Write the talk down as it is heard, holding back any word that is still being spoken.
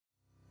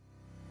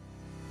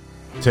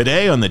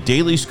Today on the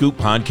Daily Scoop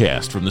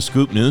podcast from the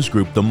Scoop News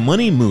Group, the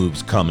money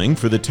moves coming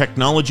for the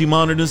Technology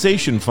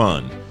Modernization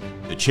Fund.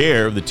 The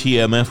chair of the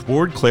TMF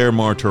board, Clare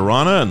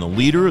Martorana, and the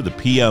leader of the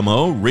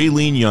PMO,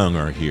 Raylene Young,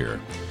 are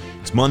here.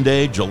 It's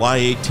Monday, July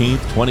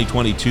 18th,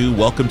 2022.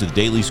 Welcome to the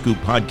Daily Scoop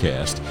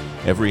podcast.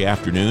 Every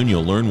afternoon,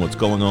 you'll learn what's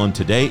going on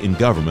today in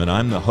government.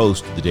 I'm the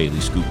host of the Daily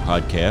Scoop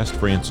podcast,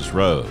 Francis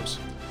Rose.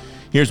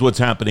 Here's what's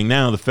happening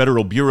now. The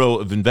Federal Bureau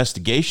of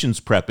Investigation's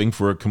prepping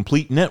for a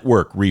complete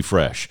network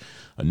refresh.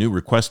 A new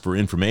request for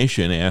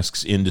information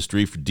asks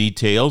industry for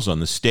details on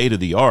the state of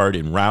the art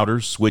in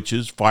routers,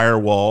 switches,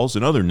 firewalls,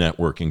 and other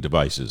networking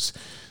devices.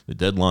 The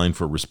deadline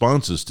for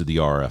responses to the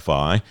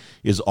RFI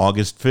is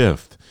August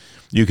 5th.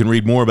 You can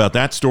read more about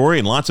that story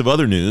and lots of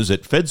other news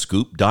at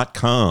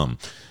fedscoop.com.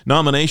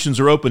 Nominations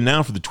are open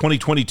now for the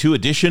 2022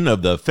 edition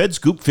of the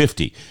FedScoop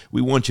 50.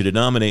 We want you to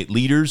nominate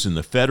leaders in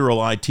the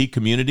federal IT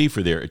community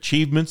for their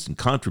achievements and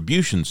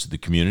contributions to the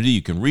community.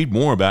 You can read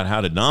more about how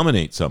to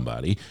nominate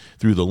somebody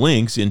through the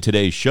links in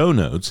today's show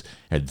notes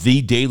at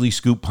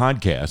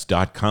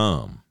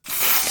thedailyscooppodcast.com.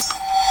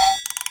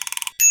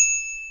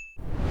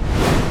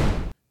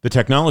 The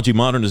Technology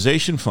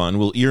Modernization Fund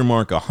will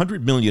earmark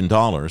 $100 million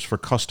for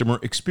customer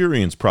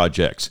experience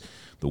projects.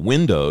 The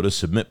window to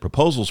submit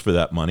proposals for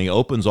that money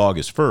opens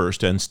August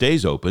 1st and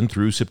stays open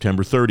through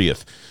September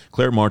 30th.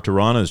 Clare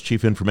Martorana is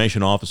Chief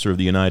Information Officer of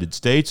the United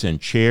States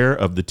and Chair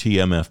of the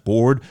TMF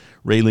Board.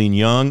 Raylene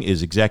Young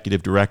is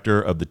Executive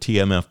Director of the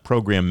TMF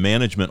Program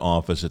Management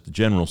Office at the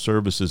General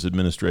Services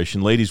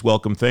Administration. Ladies,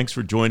 welcome. Thanks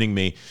for joining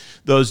me.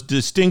 Those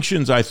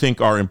distinctions, I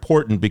think, are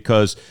important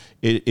because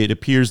it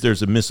appears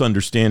there's a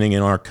misunderstanding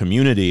in our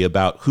community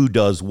about who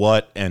does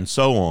what and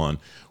so on.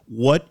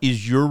 What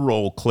is your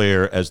role,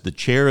 Clare, as the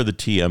chair of the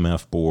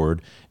TMF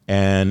board,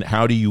 and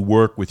how do you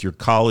work with your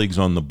colleagues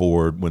on the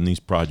board when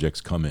these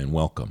projects come in?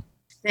 Welcome.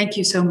 Thank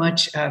you so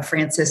much,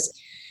 Francis.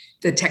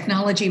 The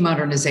Technology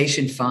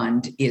Modernization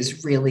Fund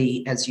is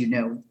really, as you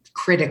know,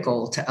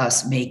 critical to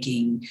us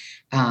making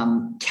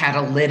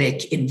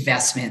catalytic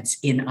investments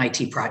in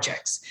IT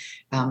projects.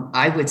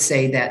 I would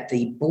say that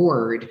the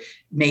board,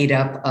 made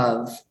up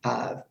of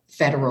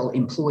federal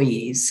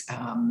employees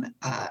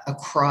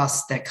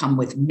across that come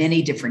with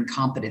many different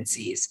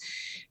competencies,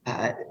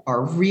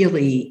 are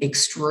really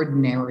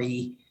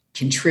extraordinary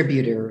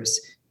contributors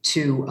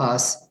to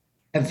us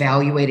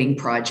evaluating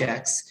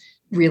projects,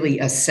 really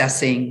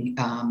assessing,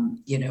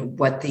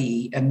 what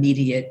the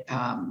immediate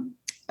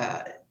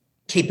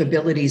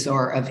capabilities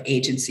are of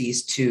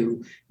agencies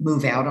to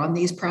move out on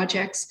these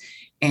projects,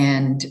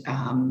 and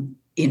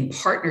in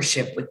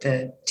partnership with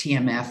the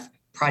TMF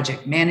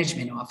Project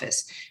Management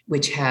Office,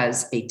 which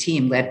has a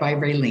team led by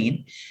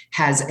Raylene,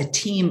 has a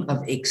team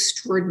of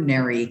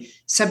extraordinary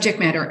subject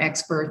matter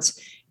experts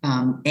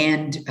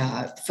and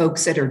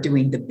folks that are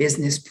doing the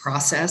business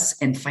process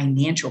and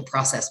financial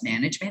process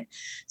management.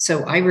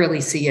 So I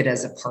really see it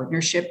as a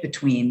partnership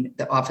between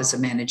the Office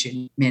of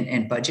Management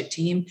and Budget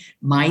team,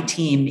 my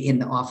team in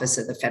the Office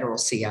of the Federal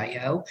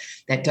CIO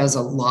that does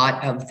a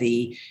lot of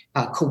the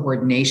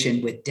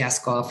coordination with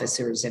desk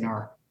officers and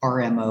our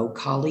RMO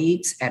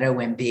colleagues at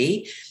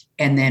OMB,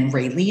 and then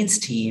Raylene's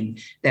team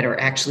that are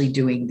actually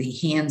doing the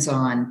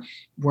hands-on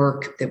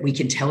work that we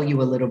can tell you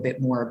a little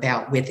bit more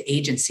about with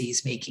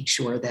agencies, making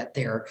sure that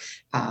they're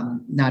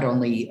not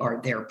only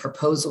are their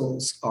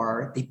proposals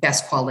are the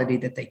best quality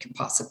that they can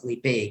possibly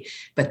be,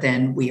 but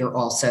then we are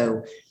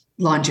also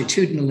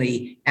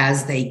longitudinally,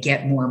 as they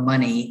get more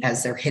money,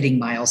 as they're hitting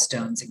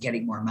milestones and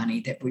getting more money,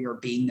 that we are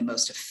being the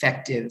most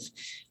effective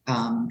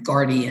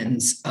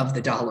guardians of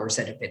the dollars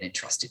that have been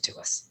entrusted to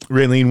us.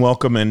 Raylene,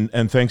 welcome,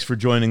 and thanks for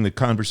joining the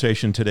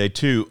conversation today,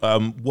 too.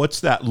 What's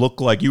that look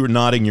like? You were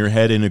nodding your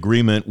head in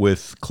agreement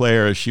with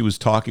Clare as she was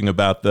talking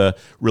about the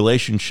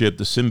relationship,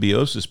 the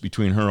symbiosis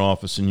between her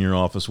office and your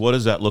office. What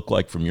does that look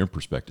like from your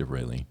perspective,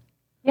 Raylene?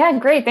 Yeah,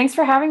 great. Thanks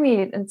for having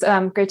me. It's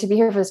great to be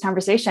here for this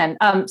conversation.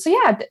 I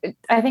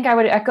think I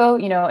would echo,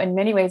 in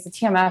many ways, the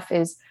TMF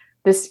is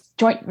this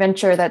joint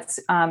venture that's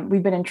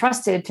we've been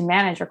entrusted to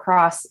manage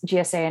across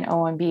GSA and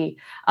OMB.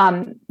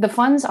 The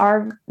funds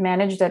are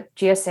managed at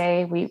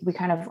GSA. We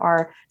kind of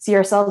see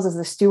ourselves as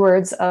the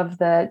stewards of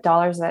the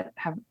dollars that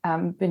have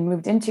been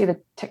moved into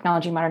the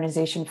Technology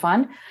Modernization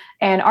Fund.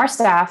 And our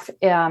staff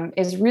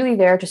is really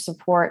there to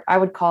support, I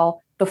would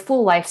call, the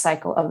full life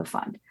cycle of the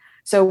fund.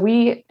 So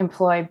we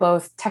employ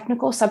both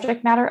technical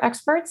subject matter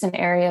experts in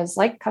areas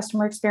like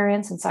customer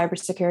experience and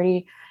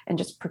cybersecurity and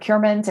just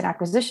procurement and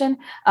acquisition,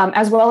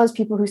 as well as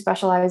people who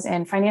specialize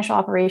in financial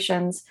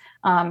operations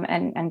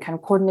and kind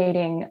of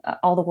coordinating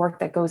all the work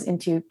that goes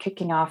into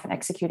kicking off and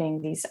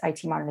executing these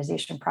IT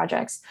modernization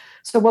projects.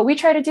 So what we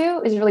try to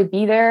do is really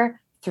be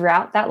there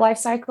throughout that life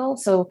cycle.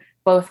 So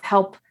both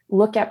help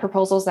look at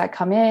proposals that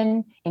come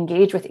in,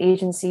 engage with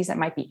agencies that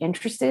might be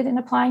interested in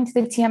applying to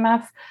the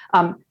TMF,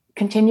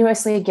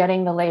 continuously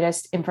getting the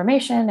latest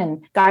information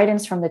and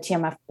guidance from the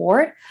TMF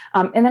board,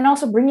 and then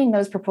also bringing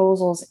those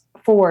proposals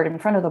forward in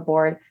front of the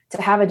board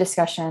to have a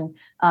discussion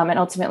and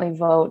ultimately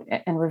vote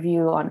and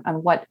review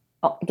on what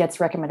gets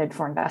recommended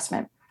for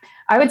investment.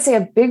 I would say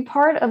a big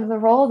part of the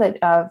role that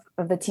of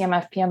the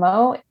TMF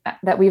PMO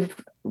that we've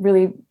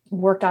really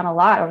worked on a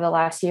lot over the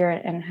last year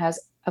and has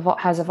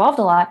evolved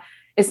a lot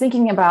is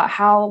thinking about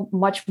how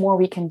much more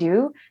we can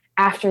do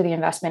after the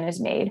investment is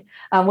made.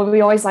 What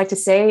we always like to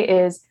say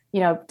is,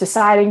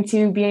 deciding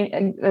to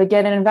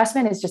get an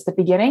investment is just the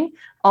beginning.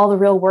 All the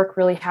real work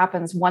really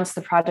happens once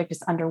the project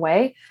is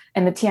underway.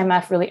 And the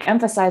TMF really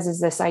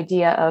emphasizes this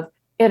idea of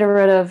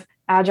iterative,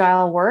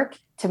 agile work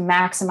to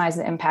maximize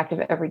the impact of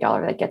every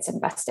dollar that gets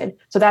invested.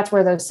 So that's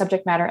where those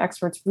subject matter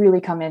experts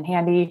really come in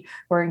handy.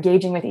 We're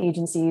engaging with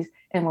agencies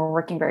and we're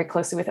working very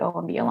closely with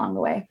OMB along the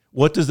way.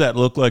 What does that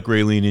look like,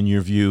 Raylene, in your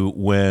view,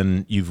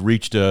 when you've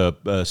reached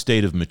a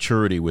state of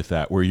maturity with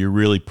that, where you're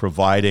really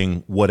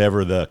providing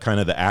whatever the kind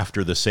of the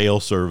after the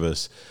sale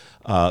service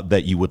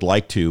that you would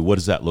like to? What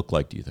does that look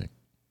like, do you think?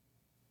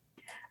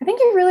 I think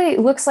it really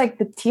looks like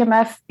the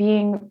TMF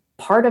being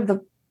part of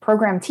the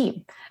program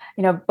team.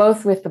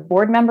 Both with the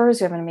board members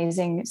who have an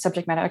amazing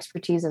subject matter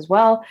expertise as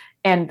well,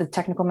 and the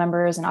technical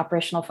members and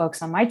operational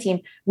folks on my team,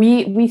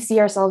 we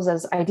see ourselves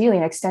as ideally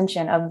an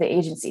extension of the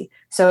agency.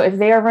 So if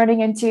they are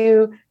running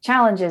into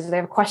challenges, they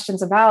have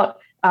questions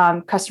about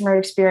customer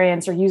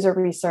experience or user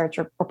research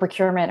or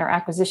procurement or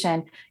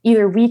acquisition,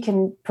 either we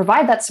can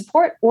provide that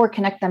support or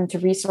connect them to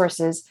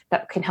resources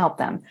that can help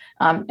them.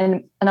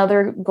 And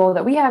another goal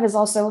that we have is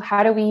also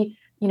how do we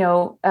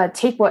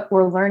take what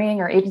we're learning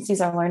or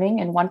agencies are learning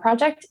in one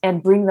project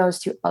and bring those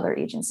to other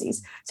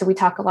agencies. So we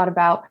talk a lot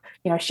about,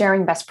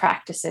 sharing best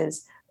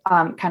practices,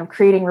 kind of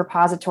creating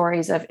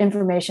repositories of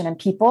information and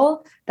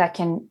people that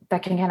can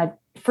kind of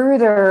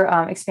further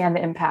expand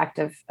the impact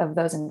of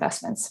those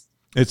investments.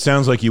 It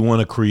sounds like you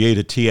want to create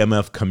a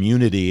TMF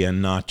community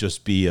and not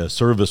just be a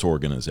service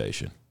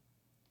organization.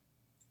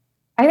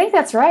 I think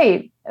that's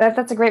right.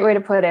 That's a great way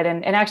to put it.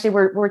 And actually,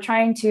 we're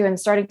trying to and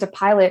starting to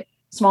pilot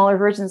smaller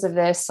versions of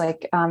this.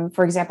 Like,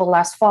 for example,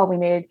 last fall, we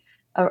made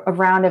a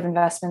round of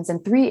investments in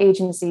 3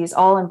 agencies,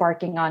 all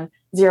embarking on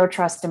zero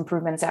trust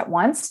improvements at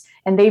once.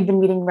 And they've been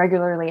meeting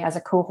regularly as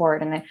a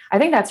cohort. And I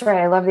think that's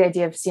right. I love the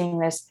idea of seeing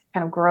this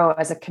kind of grow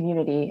as a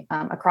community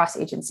across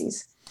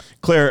agencies.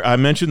 Claire, I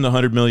mentioned the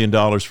 $100 million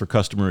for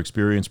customer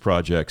experience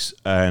projects,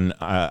 and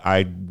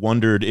I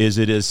wondered, is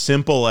it as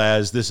simple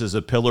as this is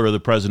a pillar of the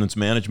president's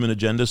management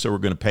agenda, so we're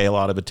going to pay a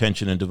lot of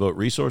attention and devote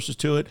resources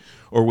to it?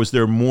 Or was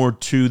there more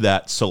to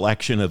that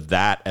selection of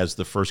that as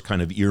the first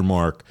kind of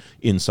earmark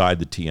inside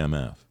the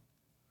TMF?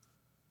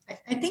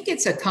 I think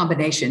it's a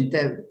combination.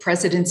 The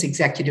president's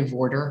executive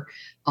order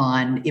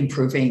on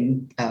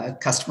improving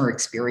customer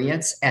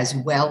experience, as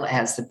well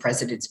as the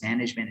president's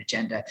management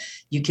agenda,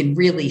 you can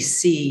really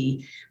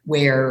see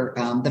where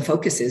the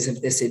focus is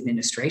of this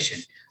administration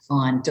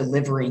on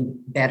delivering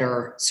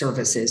better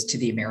services to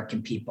the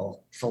American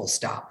people, full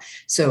stop.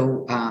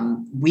 So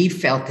we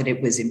felt that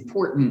it was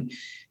important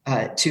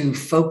to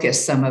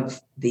focus some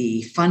of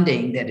the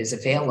funding that is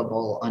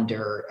available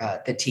under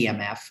the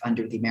TMF,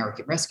 under the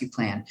American Rescue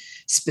Plan,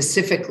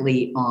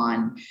 specifically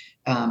on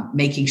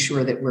making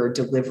sure that we're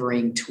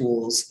delivering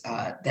tools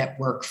that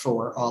work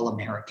for all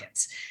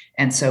Americans.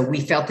 And so we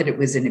felt that it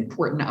was an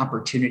important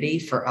opportunity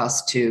for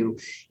us to,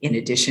 in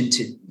addition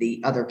to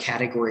the other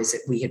categories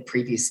that we had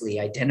previously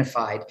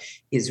identified,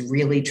 is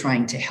really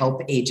trying to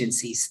help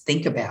agencies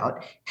think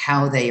about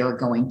how they are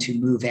going to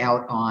move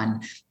out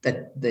on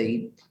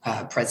the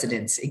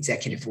president's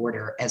executive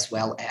order, as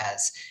well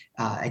as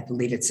I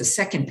believe it's the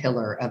second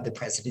pillar of the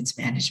president's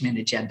management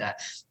agenda,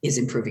 is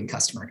improving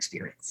customer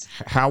experience.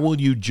 How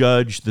will you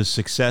judge the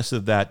success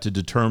of that to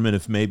determine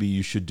if maybe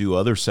you should do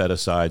other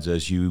set-asides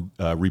as you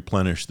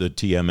replenish the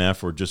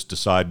TMF, or just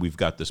decide we've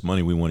got this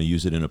money, we want to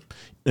use it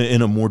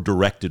in a more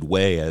directed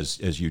way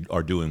as you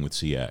are doing with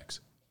CX?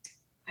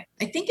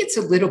 I think it's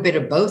a little bit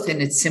of both, and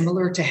it's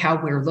similar to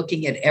how we're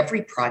looking at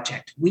every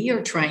project. We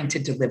are trying to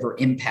deliver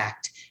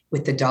impact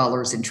with the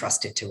dollars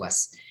entrusted to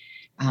us.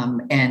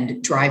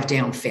 And drive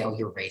down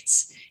failure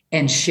rates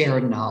and share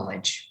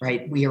knowledge,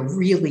 right? We are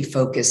really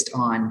focused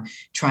on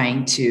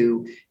trying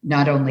to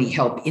not only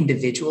help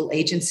individual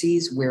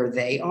agencies where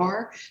they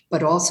are,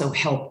 but also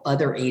help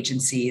other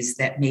agencies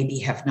that maybe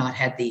have not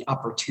had the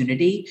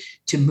opportunity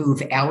to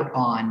move out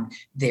on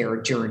their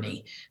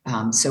journey.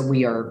 So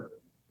we are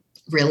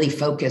really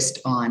focused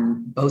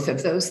on both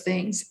of those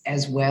things,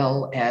 as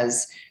well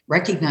as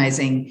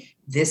recognizing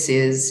this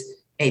is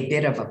a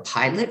bit of a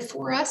pilot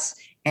for us.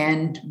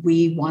 And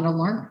we want to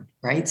learn,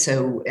 right?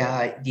 So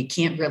you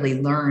can't really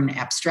learn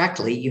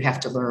abstractly. You have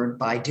to learn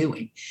by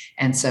doing.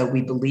 And so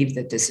we believe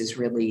that this is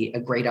really a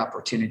great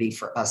opportunity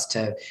for us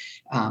to,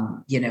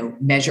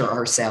 measure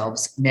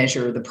ourselves,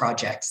 measure the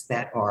projects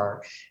that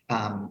are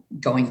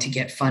going to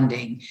get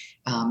funding,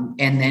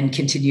 and then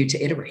continue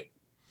to iterate.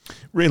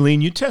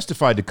 Raylene, you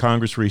testified to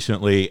Congress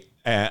recently,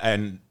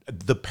 and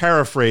the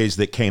paraphrase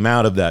that came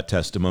out of that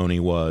testimony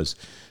was,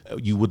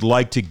 you would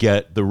like to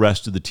get the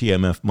rest of the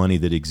TMF money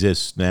that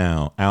exists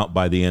now out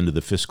by the end of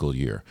the fiscal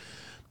year.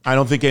 I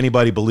don't think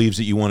anybody believes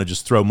that you want to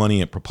just throw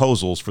money at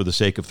proposals for the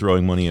sake of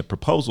throwing money at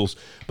proposals,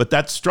 but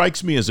that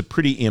strikes me as a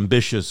pretty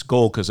ambitious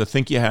goal, because I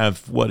think you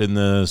have, in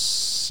the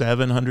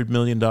 $700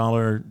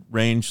 million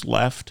range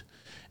left,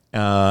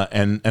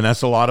 and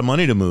that's a lot of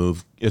money to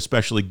move,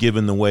 especially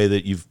given the way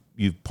that you've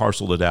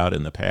parceled it out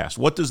in the past.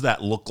 What does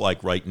that look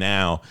like right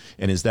now,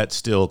 and is that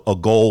still a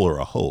goal or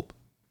a hope?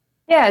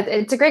 Yeah,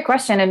 it's a great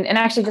question. And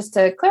actually, just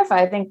to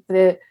clarify, I think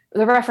the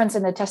reference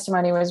in the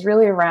testimony was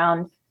really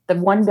around the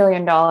 $1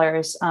 billion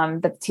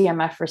that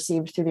TMF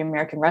received through the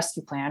American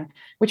Rescue Plan,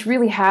 which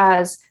really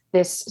has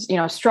this,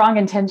 strong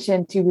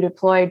intention to be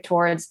deployed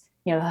towards,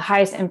 the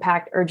highest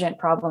impact urgent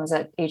problems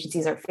that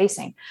agencies are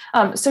facing.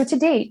 So to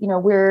date,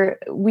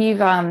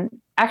 we've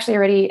actually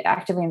already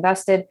actively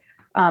invested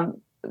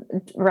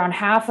around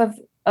half of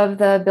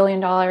the $1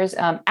 billion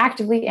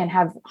actively, and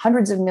have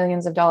hundreds of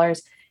millions of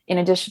dollars in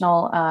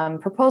additional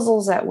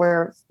proposals that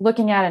we're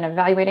looking at and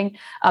evaluating.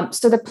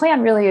 So the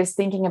plan really is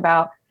thinking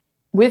about,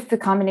 with the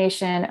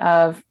combination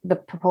of the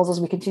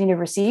proposals we continue to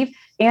receive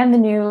and the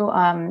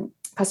new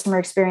customer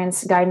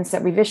experience guidance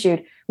that we've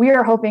issued, we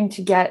are hoping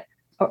to get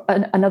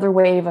another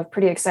wave of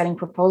pretty exciting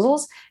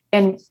proposals.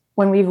 And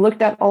when we've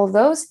looked at all of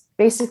those,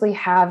 basically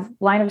have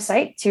line of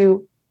sight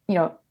to,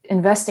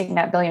 investing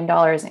that $1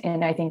 billion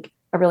in, I think,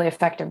 a really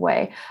effective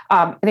way.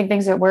 I think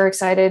things that we're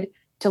excited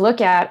to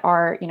look at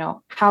are,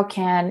 how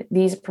can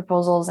these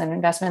proposals and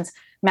investments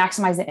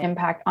maximize the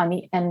impact on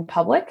the end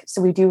public?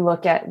 So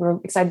we're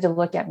excited to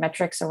look at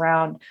metrics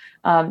around,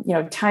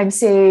 time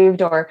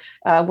saved or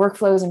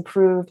workflows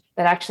improved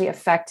that actually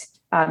affect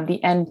the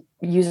end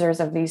users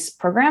of these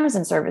programs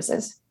and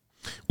services.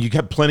 You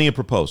have plenty of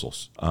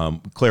proposals.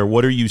 Claire,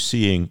 what are you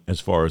seeing as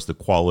far as the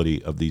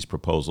quality of these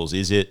proposals?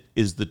 Is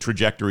the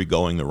trajectory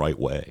going the right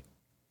way?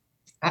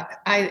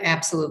 I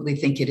absolutely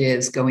think it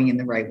is going in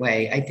the right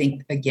way. I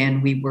think,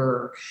 again, we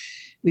were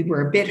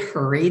a bit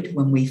hurried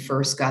when we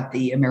first got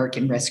the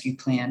American Rescue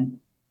Plan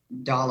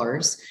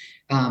dollars,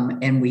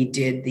 and we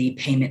did the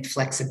payment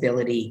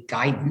flexibility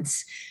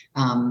guidance.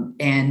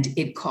 And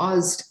it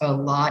caused a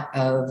lot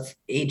of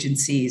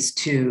agencies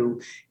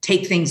to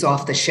take things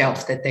off the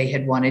shelf that they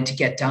had wanted to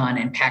get done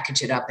and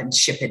package it up and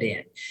ship it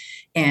in.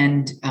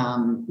 And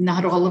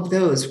not all of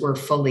those were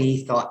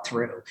fully thought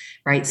through,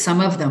 right?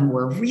 Some of them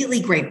were really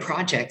great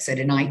projects that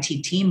an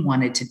IT team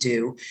wanted to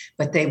do,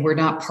 but they were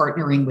not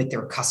partnering with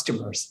their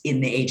customers in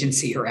the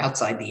agency or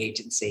outside the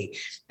agency.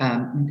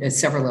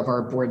 Several of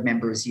our board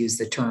members use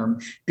the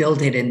term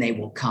 "build it and they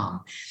will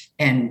come."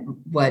 And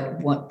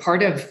what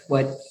part of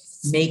what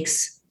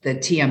makes the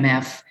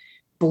TMF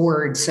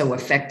board so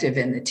effective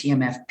and the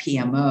TMF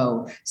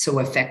PMO so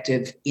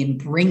effective in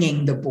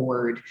bringing the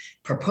board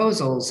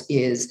proposals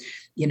is,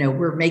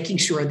 we're making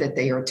sure that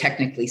they are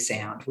technically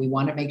sound. We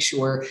want to make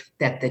sure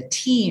that the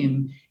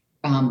team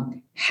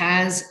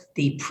has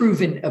the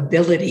proven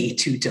ability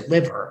to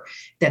deliver,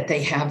 that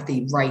they have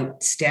the right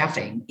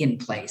staffing in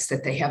place,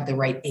 that they have the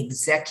right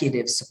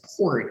executive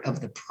support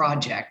of the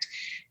project,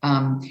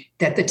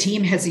 that the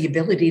team has the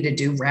ability to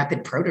do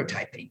rapid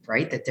prototyping,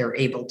 right? That they're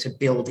able to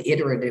build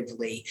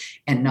iteratively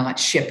and not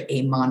ship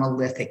a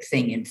monolithic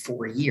thing in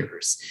 4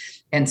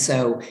 years. And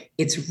so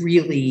it's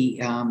really,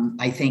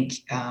 I think,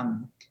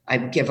 I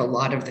give a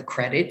lot of the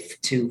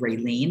credit to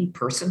Raylene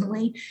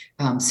personally,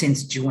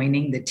 since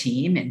joining the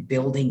team and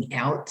building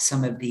out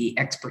some of the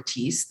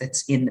expertise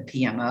that's in the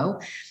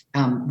PMO.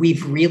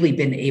 We've really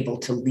been able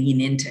to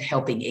lean into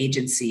helping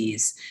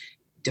agencies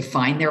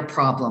define their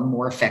problem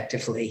more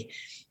effectively,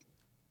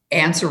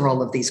 answer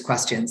all of these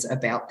questions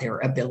about their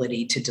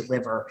ability to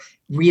deliver,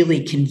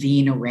 really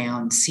convene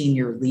around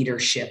senior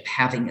leadership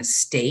having a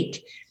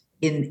stake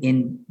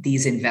in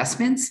these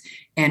investments,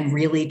 and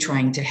really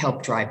trying to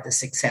help drive the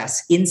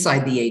success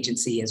inside the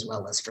agency as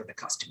well as for the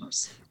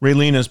customers.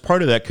 Raylene, as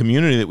part of that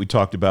community that we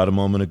talked about a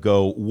moment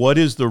ago, what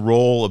is the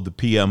role of the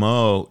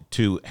PMO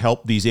to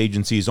help these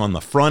agencies on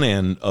the front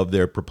end of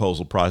their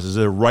proposal process?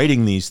 They're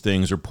writing these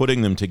things or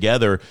putting them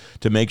together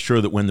to make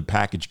sure that when the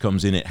package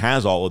comes in, it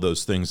has all of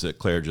those things that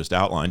Claire just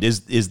outlined.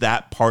 Is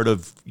that part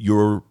of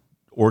your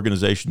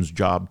organization's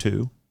job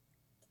too?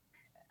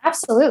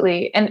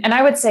 Absolutely. And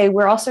I would say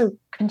we're also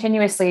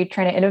continuously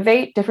trying to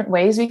innovate different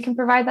ways we can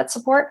provide that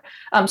support.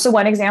 So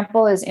one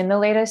example is in the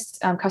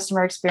latest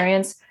customer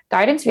experience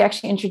guidance, we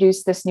actually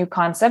introduced this new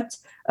concept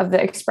of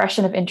the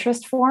expression of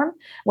interest form,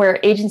 where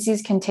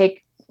agencies can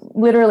take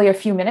literally a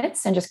few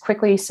minutes and just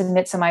quickly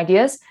submit some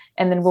ideas,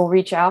 and then we'll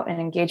reach out and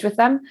engage with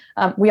them.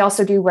 We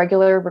also do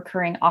regular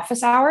recurring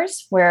office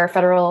hours where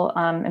federal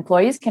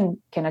employees can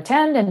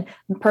attend, and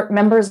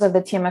members of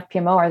the TMF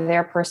PMO are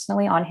there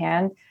personally on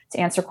hand to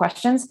answer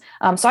questions.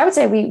 So I would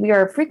say we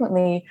are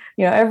frequently,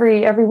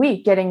 every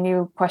week getting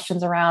new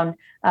questions around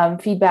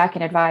feedback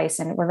and advice,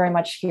 and we're very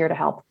much here to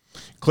help.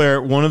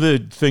 Claire, one of the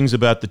things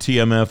about the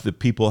TMF that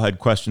people had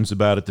questions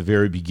about at the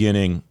very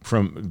beginning,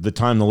 from the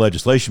time the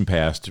legislation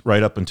passed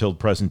right up until the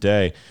present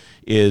day,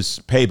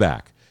 is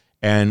payback.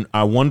 And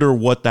I wonder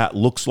what that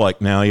looks like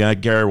now. You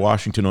had Gary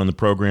Washington on the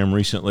program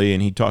recently,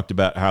 and he talked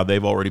about how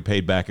they've already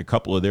paid back a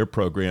couple of their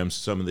programs,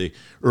 some of the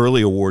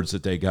early awards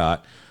that they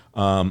got.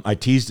 I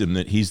teased him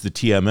that he's the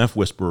TMF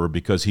whisperer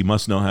because he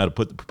must know how to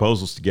put the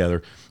proposals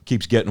together,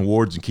 keeps getting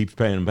awards and keeps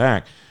paying them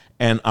back.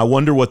 And I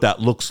wonder what that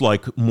looks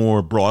like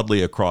more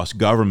broadly across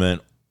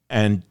government,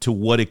 and to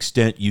what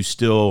extent you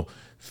still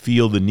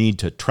feel the need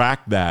to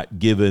track that,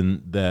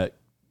 given that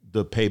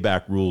the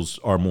payback rules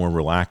are more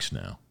relaxed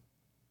now.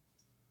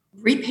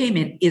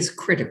 Repayment is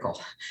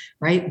critical,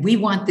 right? We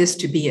want this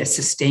to be a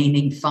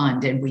sustaining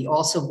fund, and we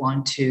also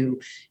want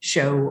to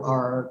show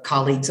our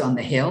colleagues on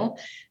the Hill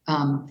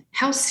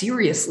how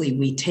seriously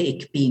we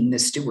take being the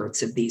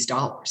stewards of these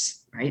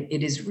dollars, right?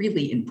 It is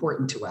really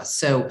important to us.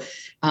 So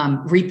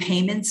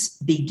repayments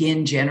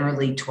begin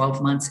generally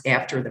 12 months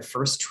after the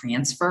first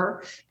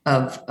transfer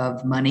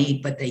of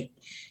money, but they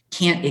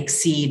can't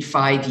exceed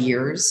 5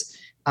 years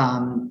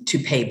to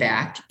pay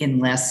back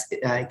unless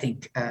I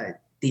think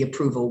the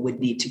approval would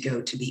need to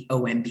go to the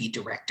OMB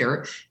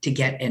director to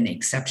get an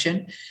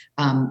exception.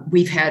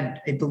 We've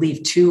had, I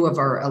believe, 2 of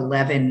our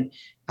 11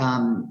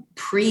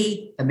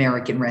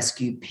 pre-American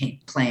Rescue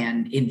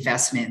Plan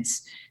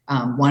investments.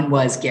 One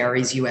was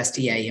Gary's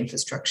USDA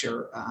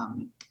infrastructure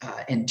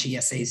and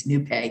GSA's new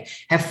pay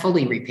have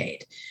fully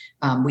repaid.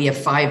 We have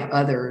 5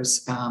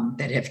 others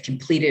that have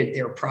completed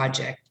their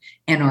project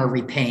and are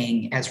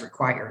repaying as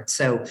required.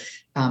 So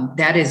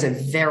that is a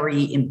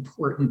very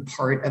important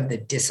part of the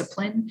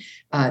discipline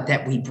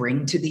that we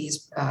bring to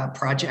these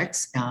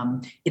projects.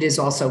 It is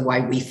also why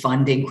we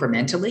fund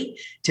incrementally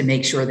to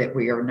make sure that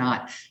we are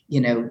not,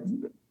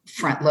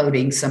 front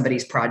loading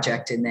somebody's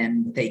project and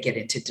then they get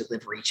into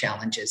delivery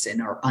challenges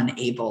and are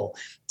unable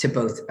to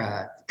both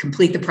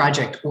complete the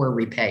project or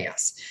repay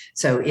us.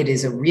 So it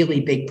is a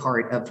really big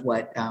part of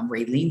what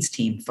Raylene's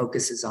team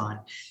focuses on,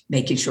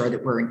 making sure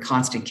that we're in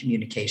constant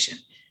communication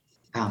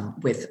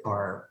with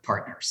our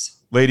partners.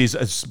 Ladies,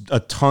 a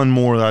ton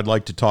more that I'd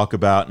like to talk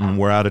about, and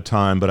we're out of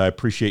time, but I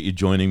appreciate you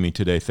joining me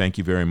today. Thank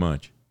you very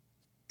much.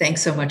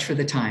 Thanks so much for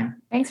the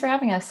time. Thanks for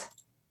having us.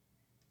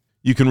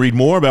 You can read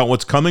more about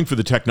what's coming for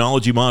the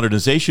Technology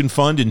Modernization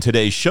Fund in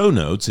today's show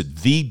notes at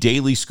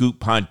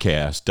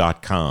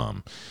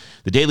thedailyScoopPodcast.com.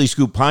 The Daily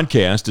Scoop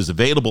Podcast is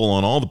available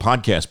on all the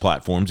podcast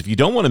platforms. If you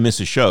don't want to miss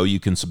a show, you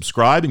can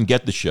subscribe and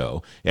get the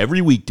show every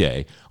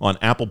weekday on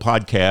Apple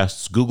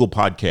Podcasts, Google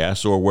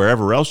Podcasts, or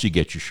wherever else you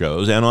get your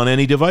shows, and on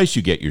any device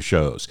you get your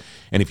shows.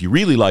 And if you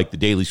really like the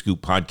Daily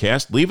Scoop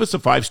Podcast, leave us a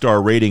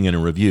 5-star rating and a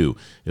review.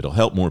 It'll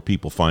help more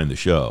people find the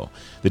show.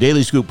 The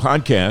Daily Scoop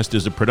Podcast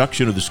is a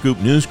production of the Scoop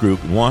News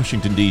Group in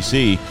Washington,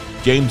 D.C.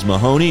 James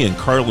Mahoney and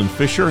Carlin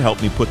Fisher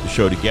helped me put the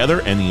show together,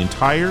 and the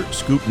entire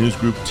Scoop News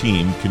Group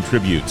team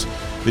contributes.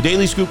 The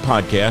Daily Scoop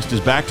Podcast is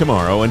back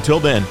tomorrow.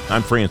 Until then,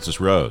 I'm Francis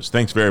Rose.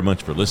 Thanks very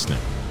much for listening.